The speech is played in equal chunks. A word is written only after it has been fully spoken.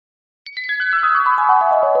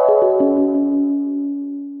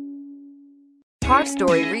Car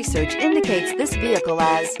Story research indicates this vehicle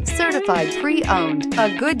as certified pre-owned.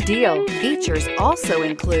 A good deal. Features also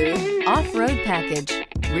include off-road package,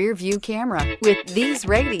 rear view camera with these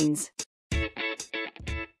ratings.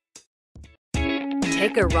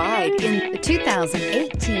 Take a ride in the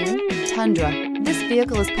 2018 Tundra. This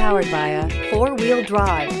vehicle is powered by a four-wheel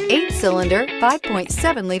drive, 8-cylinder,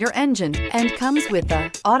 5.7-liter engine and comes with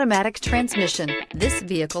an automatic transmission. This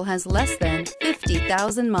vehicle has less than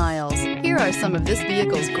 50,000 miles. Here are some of this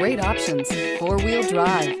vehicle's great options: four-wheel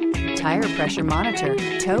drive, tire pressure monitor,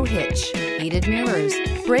 tow hitch, heated mirrors,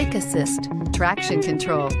 brake assist, traction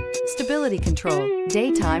control, stability control,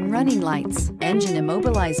 daytime running lights, engine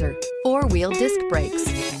immobilizer, four-wheel disc brakes.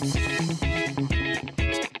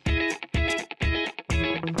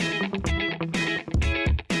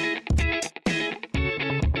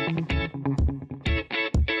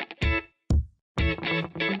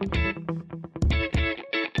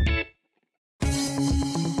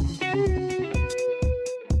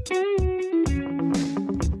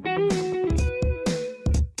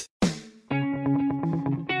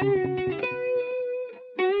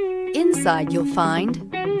 Inside you'll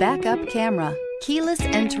find backup camera, keyless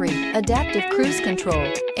entry, adaptive cruise control,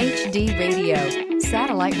 HD radio,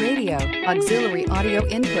 satellite radio, auxiliary audio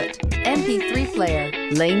input, MP3 player,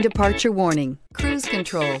 lane departure warning, cruise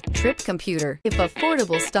control, trip computer. If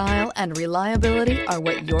affordable style and reliability are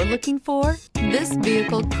what you're looking for, this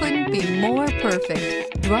vehicle couldn't be more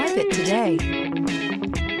perfect. Drive it today.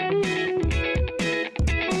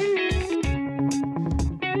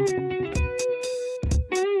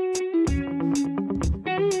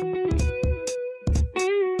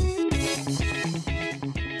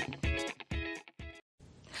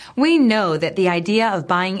 We know that the idea of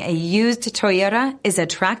buying a used Toyota is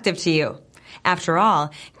attractive to you. After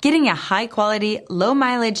all, getting a high-quality,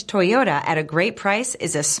 low-mileage Toyota at a great price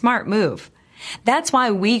is a smart move. That's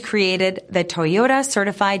why we created the Toyota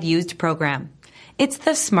Certified Used program. It's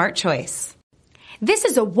the smart choice. This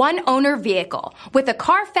is a one-owner vehicle with a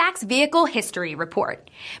Carfax Vehicle History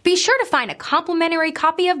Report. Be sure to find a complimentary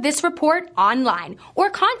copy of this report online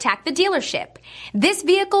or contact the dealership. This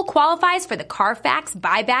vehicle qualifies for the Carfax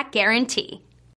Buyback Guarantee.